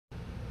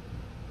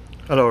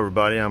Hello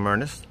everybody, I'm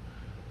Ernest.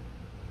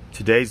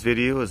 Today's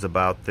video is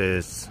about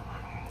this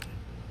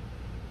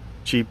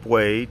cheap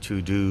way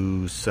to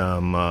do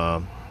some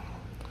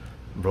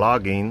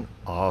vlogging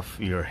off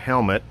your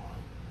helmet.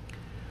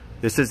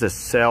 This is a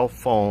cell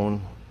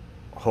phone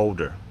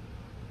holder,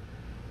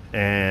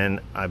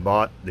 and I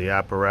bought the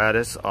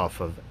apparatus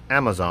off of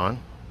Amazon.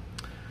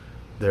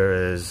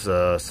 There is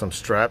some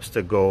straps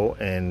to go,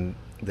 and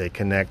they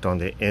connect on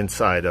the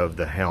inside of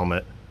the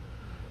helmet,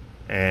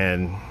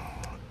 and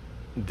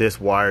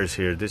this wires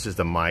here, this is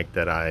the mic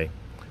that I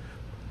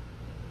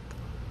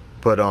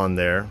put on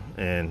there,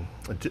 and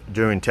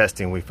during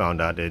testing we found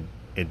out it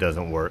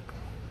doesn't work.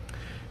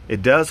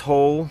 It does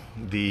hold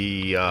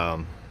the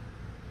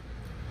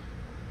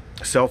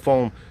cell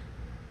phone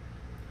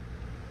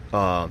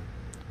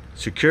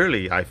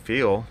securely, I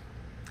feel.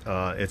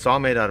 It's all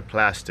made out of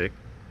plastic,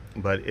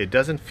 but it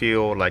doesn't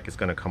feel like it's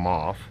going to come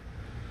off,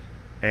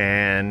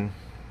 and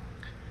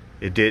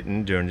it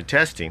didn't during the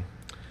testing.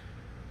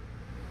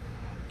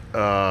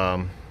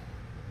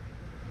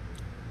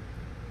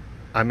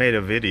 I made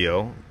a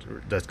video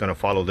that's going to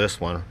follow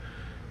this one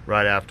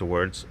right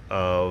afterwards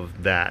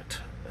of that.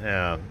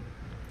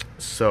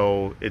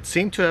 So it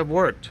seemed to have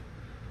worked.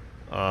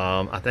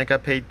 I think I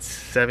paid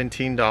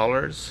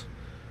 $17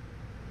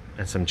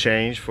 and some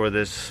change for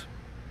this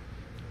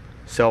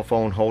cell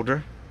phone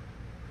holder,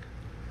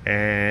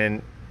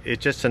 and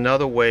it's just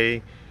another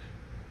way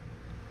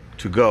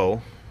to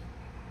go.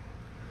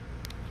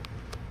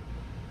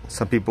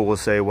 Some people will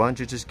say, why don't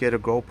you just get a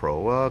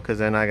GoPro? Well, because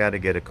then I got to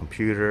get a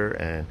computer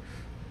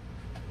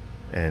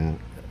and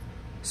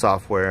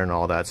software and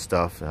all that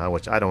stuff,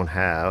 which I don't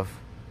have.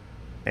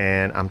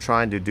 And I'm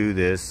trying to do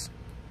this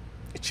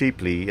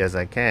cheaply as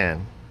I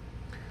can.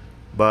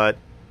 But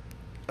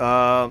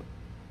watch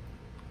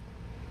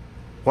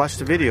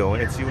the video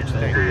and see what you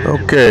think.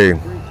 Okay,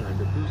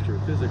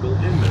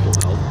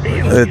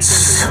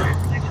 let's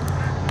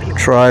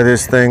try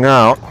this thing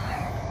out.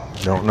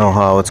 Don't know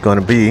how it's going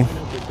to be.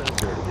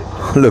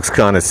 Looks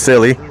kind of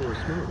silly.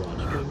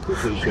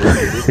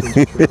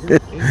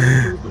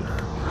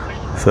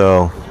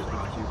 So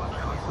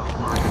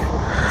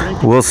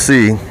we'll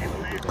see.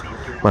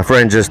 My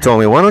friend just told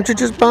me, why don't you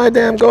just buy a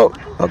damn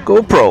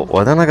GoPro?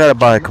 Well, then I gotta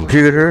buy a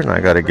computer, and I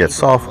gotta get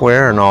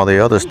software and all the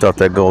other stuff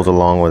that goes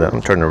along with it.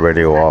 I'm turning the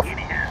radio off.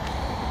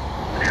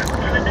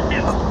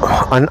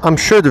 I'm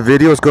sure the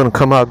video is gonna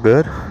come out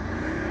good.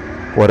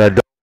 What I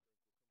don't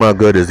come out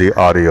good is the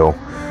audio,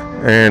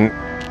 and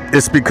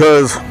it's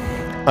because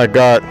I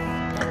got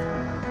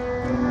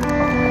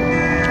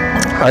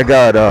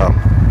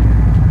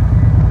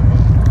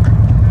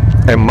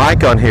a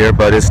mic on here,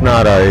 but it's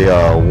not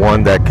a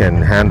one that can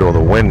handle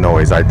the wind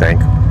noise, I think.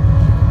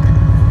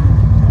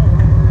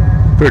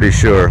 Pretty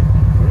sure.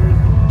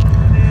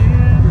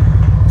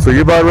 So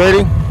you about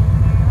ready?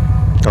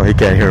 Oh, he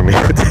can't hear me.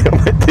 What the hell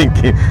am I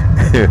thinking?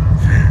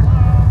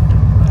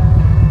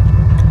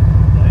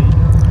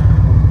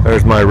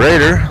 There's my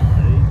Raider.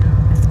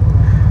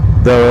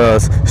 The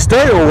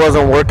stereo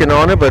wasn't working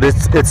on it, but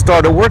it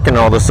started working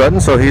all of a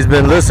sudden, so he's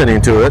been listening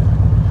to it.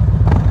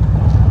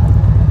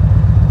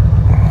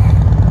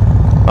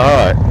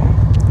 Alright,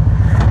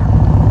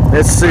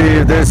 let's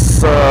see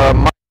this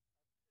not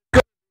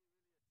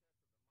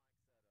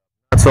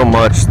so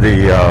much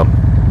the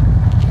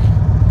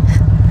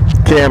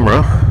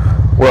camera,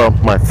 well,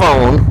 my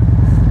phone,